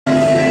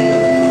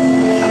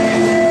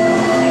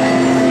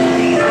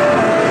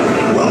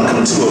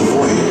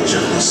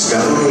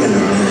discovery and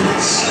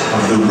awareness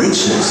of the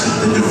richness,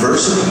 the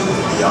diversity,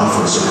 the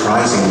often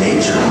surprising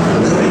nature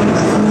of living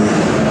at the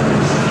land.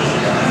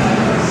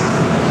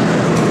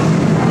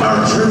 Our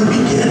journey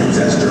begins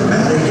as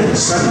dramatic and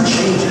sudden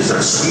changes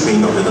are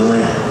sweeping over the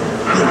land.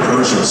 The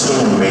approaching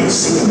storm may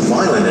seem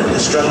violent and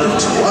destructive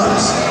to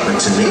us, but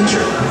to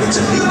nature, it's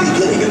a new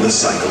beginning in the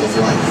cycle of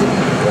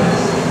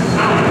life.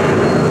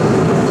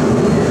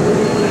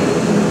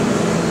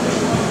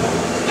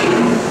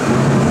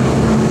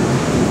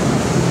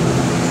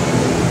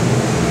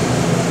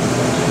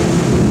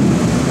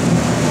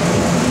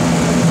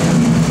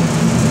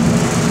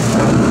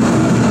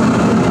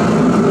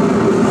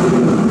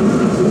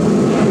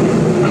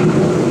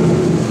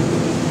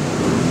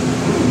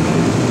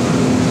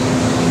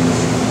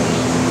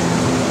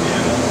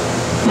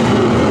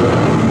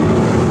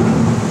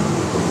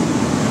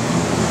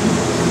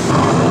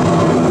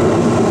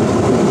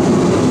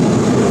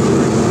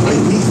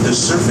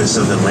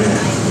 Of the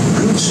land,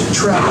 roots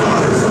trap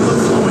water from the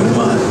flowing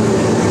mud,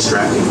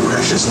 extracting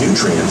precious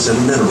nutrients and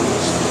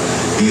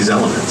minerals. These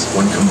elements,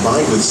 when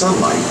combined with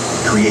sunlight,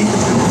 create the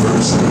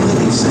diverse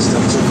living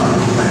systems of our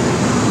planet.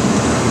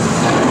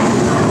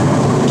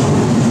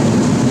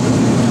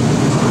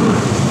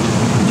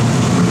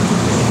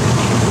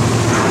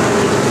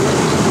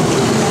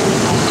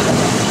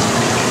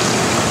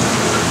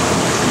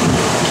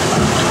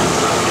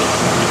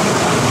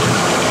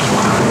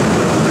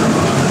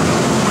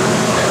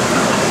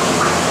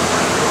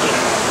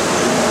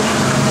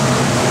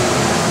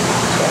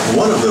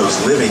 One of those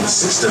living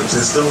systems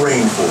is the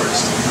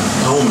rainforest,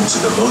 home to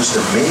the most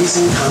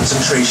amazing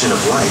concentration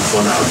of life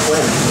on our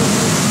planet.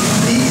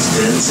 These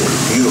dense and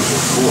beautiful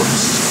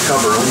forests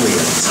cover only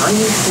a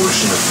tiny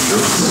portion of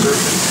the Earth's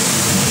surface,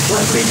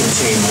 but they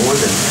contain more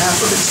than half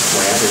of its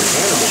plant and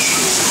animal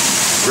species.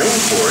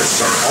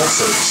 Rainforests are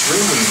also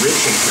extremely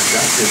rich and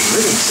productive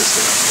living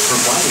systems,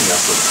 providing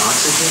us with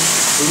oxygen,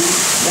 food,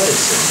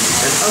 medicine,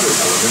 and other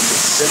elements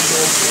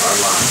essential to our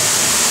lives.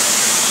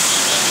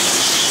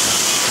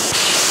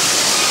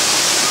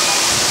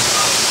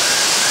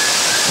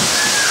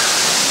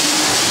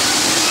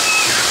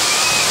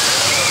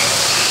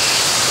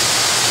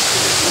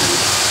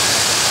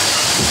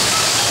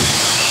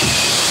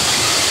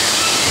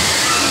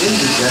 In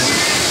the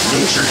desert,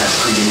 nature has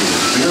created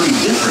a very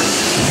different,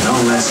 no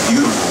less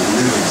beautiful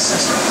living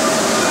system.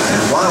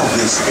 And while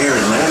this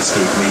arid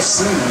landscape may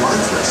seem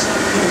lifeless,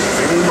 it is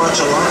very much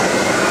alive.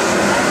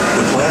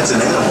 The plants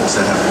and animals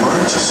that have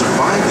learned to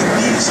survive in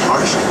these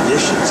harsh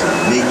conditions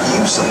make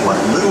use of what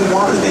little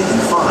water they can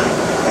find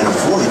and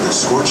avoid the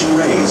scorching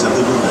rays of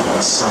the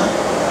relentless sun.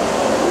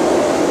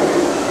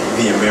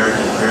 The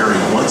American prairie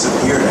once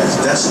appeared as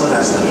desolate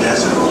as the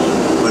desert,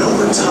 but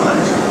over time,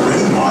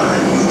 rainwater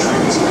and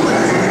nutrients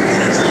gradually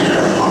penetrated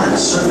the hard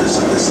surface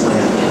of this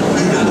land.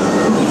 Even the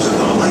hooves of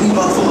the mighty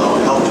buffalo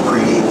helped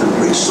create the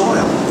rich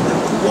soil that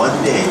would one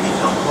day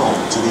become home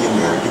to the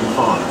American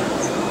farm.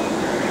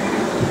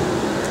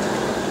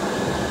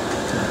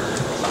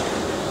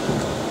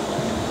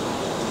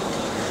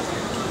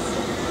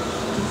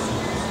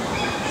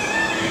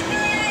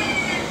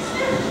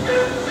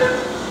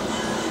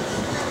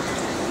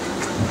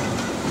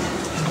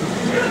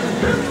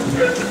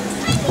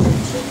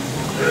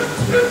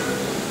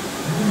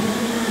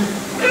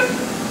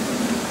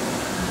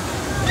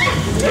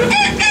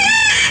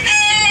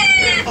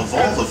 Of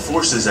all the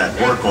forces at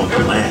work on the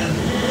land,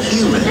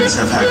 humans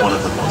have had one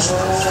of the most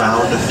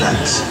profound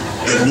effects.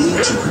 The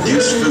need to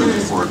produce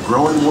food for a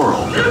growing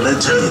world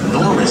led to the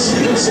enormous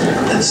use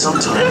and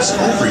sometimes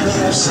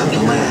overuse of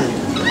the land.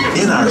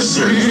 In our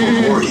search for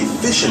more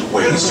efficient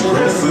ways to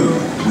grow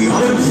food, we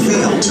often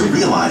fail to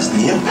realize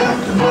the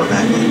impact of our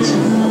methods.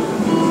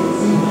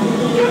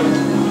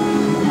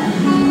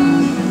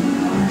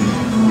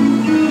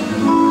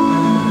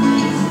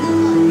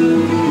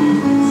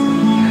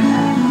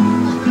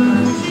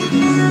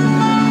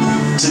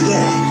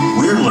 Today,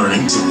 we're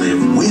learning to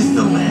live with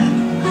the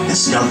land,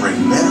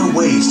 discovering better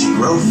ways to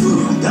grow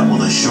food that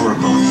will assure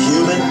both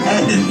human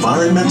and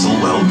environmental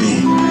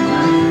well-being.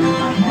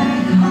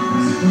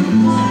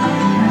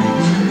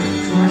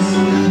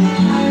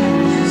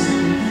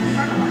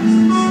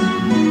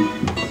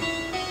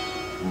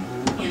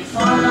 In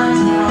farmlands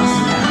across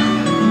America,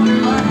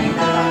 we're learning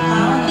that by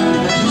plowing under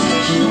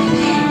vegetation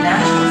containing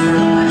natural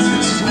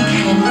fertilizers, we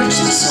can enrich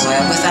the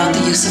soil without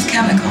the use of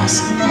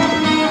chemicals.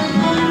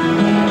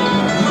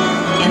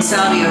 In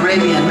Saudi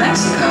Arabia and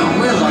Mexico,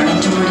 we're learning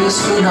to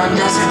produce food on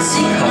desert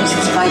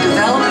seacoasts by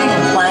developing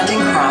and planting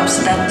crops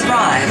that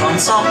thrive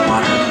on salt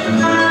water.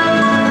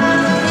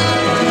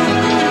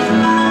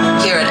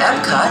 Here at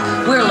Epcot,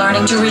 we're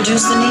learning to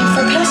reduce the need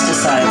for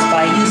pesticides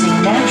by using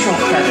natural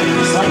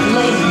predators like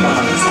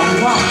ladybugs and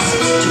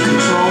wasps to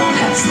control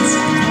pests.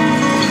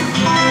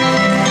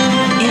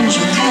 In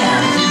Japan,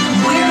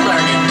 we're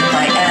learning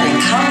by adding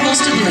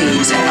composted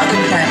leaves and other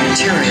plant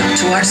material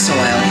to our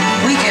soil,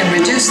 we can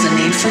reduce the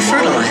need for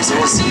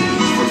fertilizers.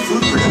 For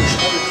food production,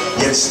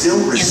 yet still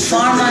In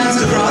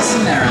farmlands across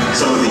America,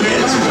 some of the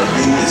answers are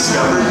being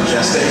discovered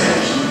just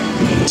ahead.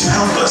 To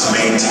help us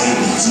maintain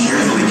these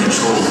carefully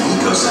controlled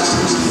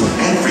ecosystems,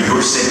 and for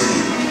your safety,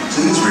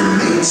 please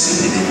remain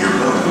seated in your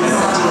boat at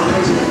all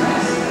times.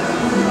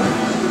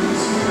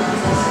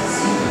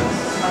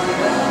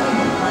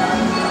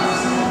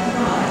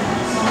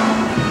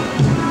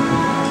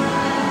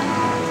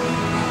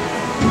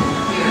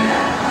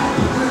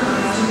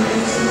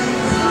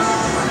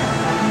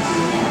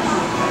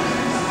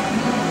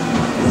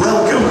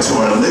 Welcome to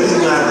our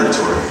living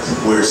laboratories,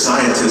 where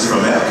scientists from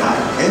Epcot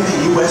and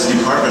the U.S.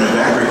 Department of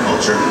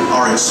Agriculture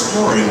are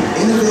exploring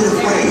innovative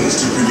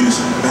ways to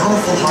produce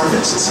bountiful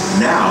harvests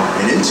now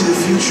and into the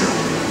future.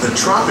 The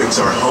tropics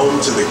are home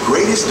to the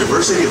greatest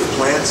diversity of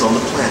plants on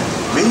the planet.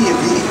 Many of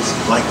these,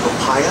 like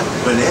papaya,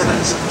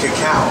 bananas,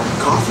 cacao,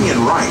 coffee, and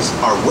rice,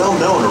 are well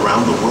known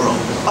around the world.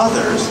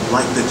 Others,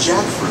 like the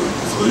jackfruit,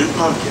 fluted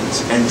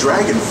pumpkins, and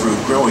dragon fruit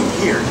growing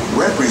here,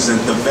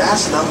 represent the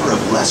vast number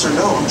of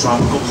lesser-known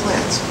tropical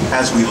plants.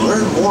 As we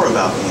learn more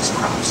about these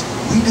crops,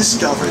 we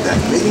discover that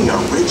many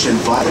are rich in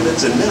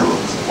vitamins and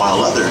minerals, while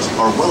others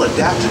are well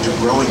adapted to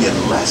growing in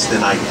less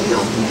than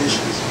ideal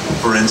conditions.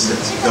 For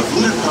instance, the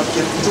fluted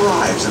pumpkin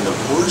thrives in the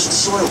poorest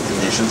soil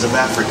conditions of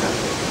Africa.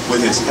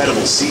 With its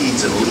edible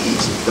seeds and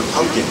leaves, the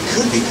pumpkin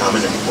could become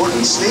an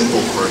important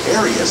staple for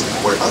areas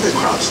where other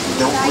crops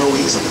don't grow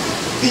easily.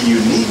 The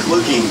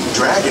unique-looking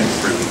dragon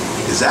fruit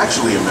is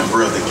actually a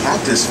member of the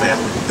cactus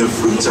family. The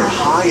fruits are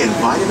high in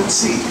vitamin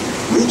C,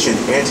 rich in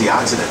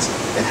antioxidants,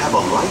 and have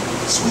a light,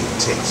 sweet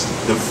taste.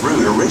 The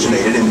fruit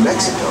originated in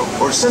Mexico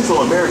or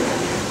Central America,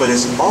 but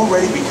is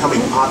already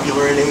becoming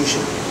popular in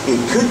Asia. It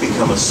could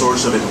become a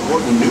source of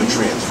important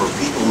nutrients for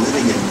people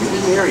living in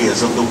many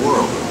areas of the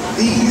world.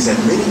 These and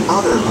many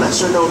other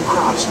lesser-known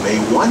crops may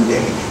one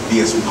day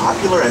be as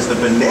popular as the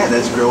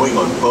bananas growing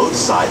on both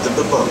sides of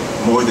the boat.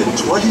 More than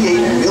 28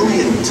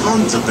 million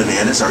tons of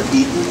bananas are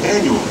eaten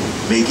annually,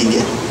 making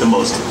it the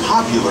most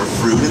popular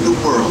fruit in the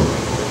world.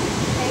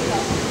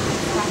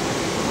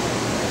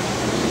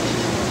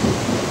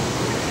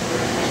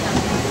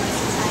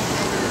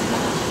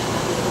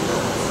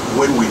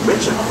 When we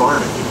mention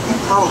farming, we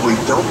probably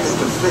don't think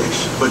of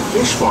fish, but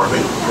fish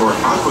farming, or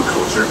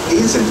aquaculture,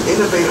 is an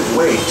innovative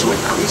way to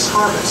increase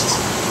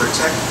harvests,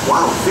 protect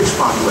wild fish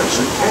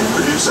population, and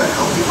produce a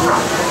healthy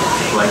crop,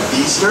 like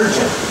bee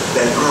sturgeon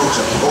that grow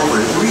to over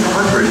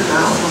 300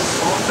 pounds.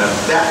 Now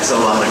that's a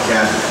lot of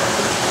catfish.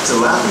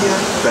 Tilapia,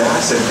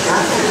 bass, and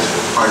catfish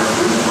are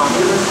three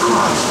popular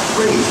crops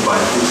raised by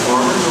fish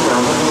farmers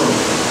around the globe.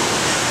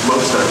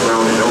 Most are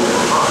grown in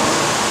open ponds,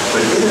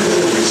 but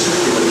innovative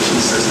recirculation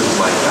systems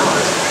like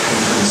ours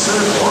can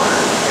conserve water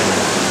and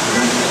improve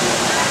drinking.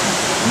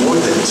 More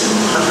than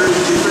 200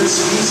 different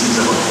species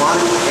of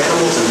aquatic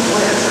animals and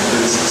plants have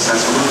been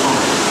successfully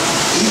farmed.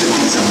 Even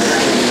these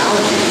American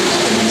alligators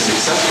can be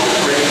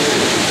successfully raised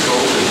in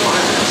controlled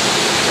environments.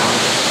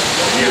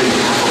 Nearly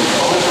half of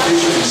all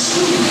fish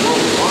consumed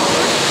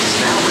worldwide is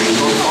now raised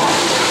on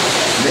farms,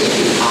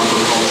 making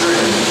aquaculture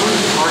an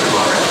important part of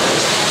our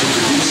efforts to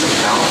produce a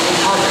bountiful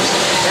harvest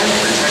and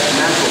protect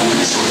natural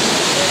resources.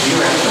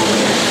 Here at the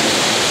land,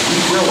 we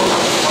grow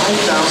about 5,000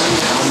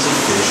 pounds of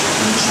fish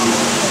each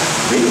year,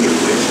 many of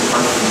which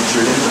are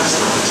featured in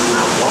restaurants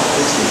around Walt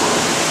Disney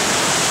World.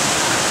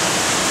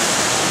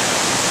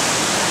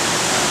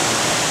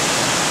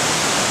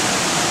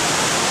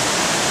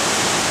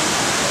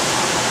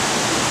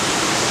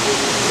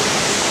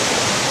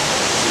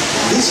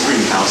 This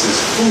greenhouse is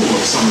full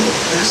of some of the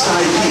best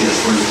ideas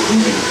for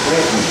improving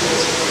plant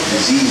yields.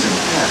 Disease and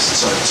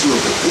pests are two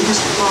of the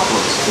biggest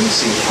problems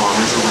facing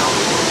farmers around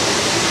the world.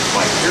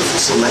 By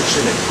careful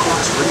selection and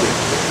crossbreeding,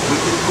 we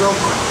can grow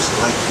crops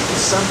like pink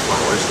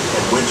sunflowers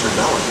and winter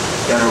melon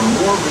that are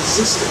more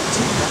resistant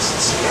to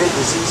pests and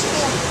diseases.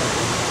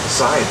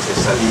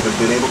 Scientists have even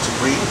been able to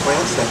breed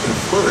plants that can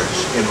flourish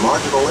in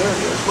marginal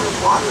areas where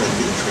water and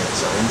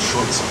nutrients are in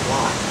short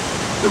supply.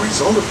 The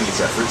result of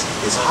these efforts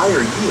is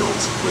higher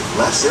yields with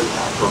less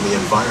impact on the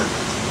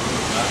environment.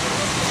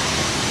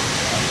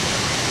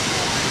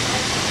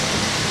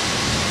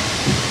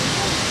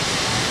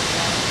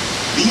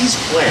 These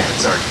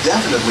plants are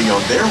definitely on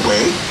their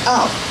way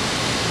up.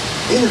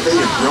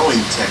 Innovative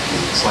growing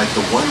techniques like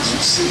the ones you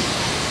see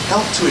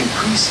help to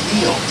increase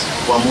yields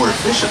while more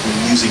efficiently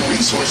using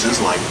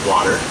resources like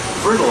water,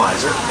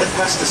 fertilizer, and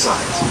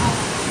pesticides.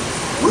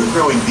 We're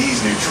growing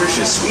these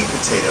nutritious sweet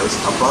potatoes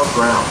above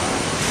ground.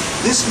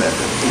 This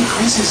method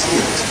increases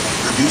yields,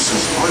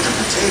 produces larger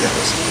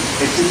potatoes,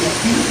 and can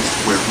be used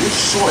where rich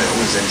soil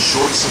is in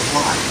short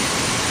supply.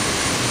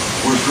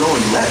 We're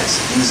growing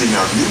lettuce using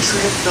our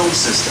nutrient film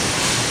system.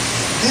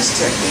 This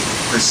technique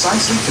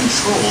precisely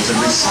controls and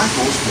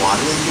recycles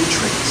water and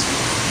nutrients.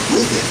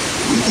 With it,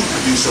 we can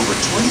produce over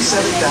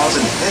 27,000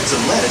 heads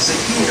of lettuce a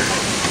year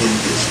in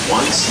this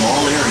one small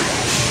area.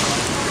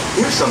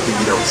 Here's something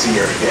you don't see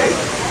every day: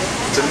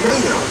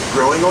 tomatoes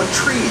growing on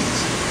trees.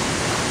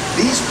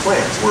 These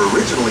plants were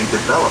originally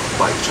developed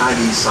by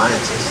Chinese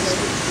scientists.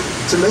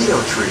 Tomato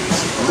trees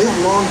live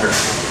longer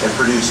and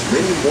produce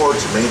many more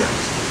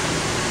tomatoes.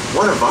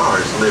 One of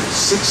ours lived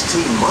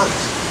 16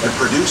 months and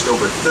produced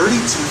over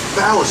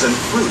 32,000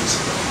 fruits.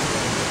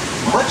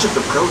 Much of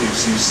the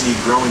produce you see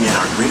growing in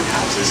our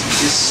greenhouses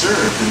is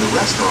served in the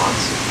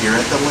restaurants here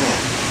at the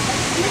land.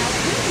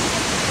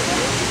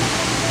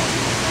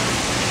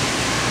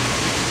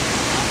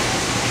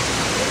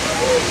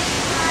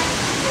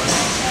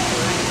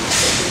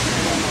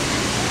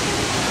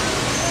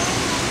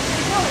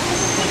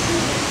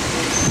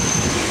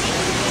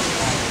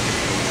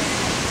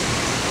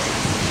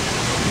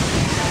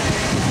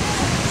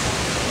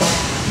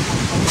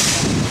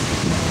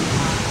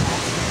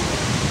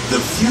 The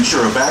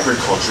future of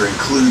agriculture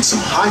includes some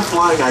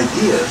high-flying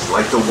ideas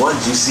like the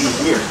ones you see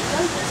here.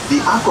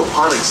 The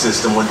aquaponics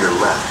system on your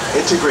left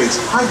integrates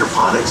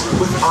hydroponics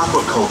with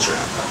aquaculture.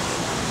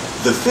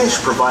 The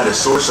fish provide a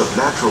source of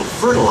natural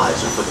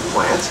fertilizer for the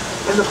plants,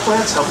 and the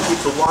plants help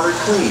keep the water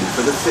clean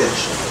for the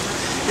fish.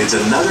 It's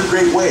another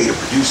great way to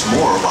produce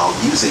more while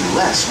using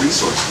less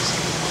resources.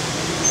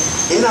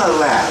 In our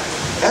lab,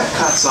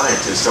 Epcot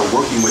scientists are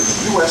working with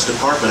the U.S.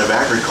 Department of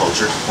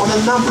Agriculture on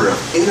a number of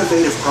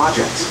innovative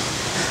projects.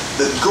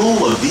 The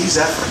goal of these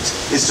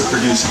efforts is to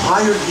produce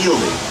higher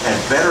yielding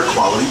and better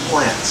quality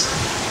plants.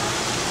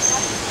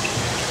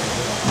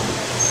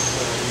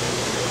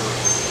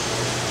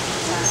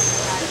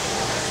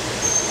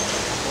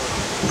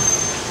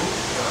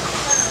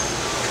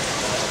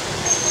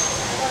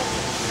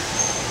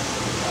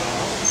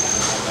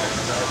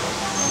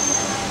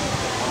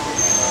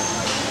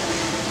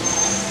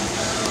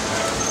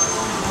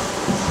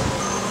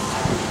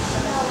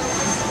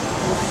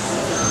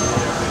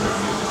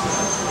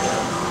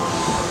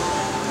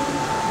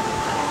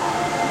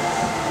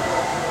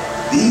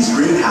 These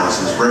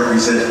greenhouses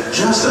represent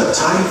just a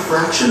tiny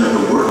fraction of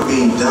the work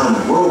being done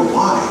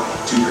worldwide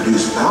to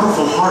produce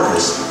bountiful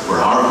harvests for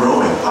our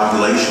growing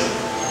population.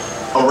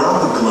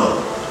 Around the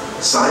globe,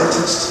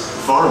 scientists,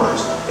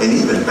 farmers, and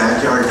even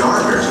backyard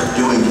gardeners are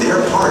doing their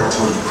part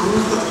to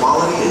improve the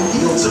quality and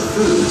yields of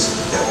foods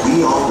that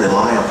we all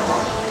rely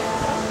upon.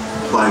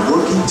 By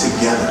working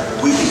together,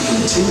 we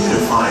can continue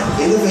to find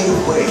innovative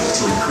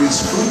ways to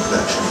increase food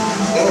production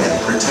and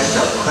protect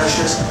our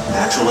precious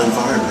natural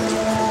environment.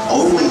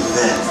 Only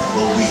then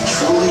will we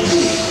truly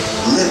be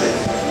living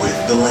with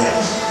the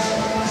land.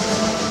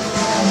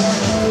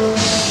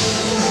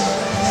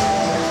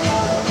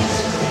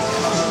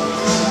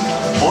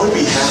 On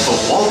behalf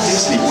of Walt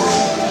Disney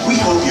World, we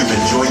hope you've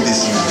enjoyed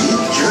this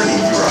unique journey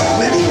through our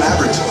living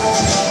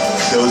laboratories.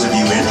 Those of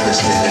you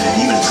interested in an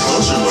even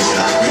closer look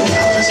at our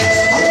greenhouses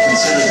might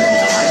consider the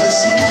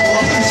behind-the-scenes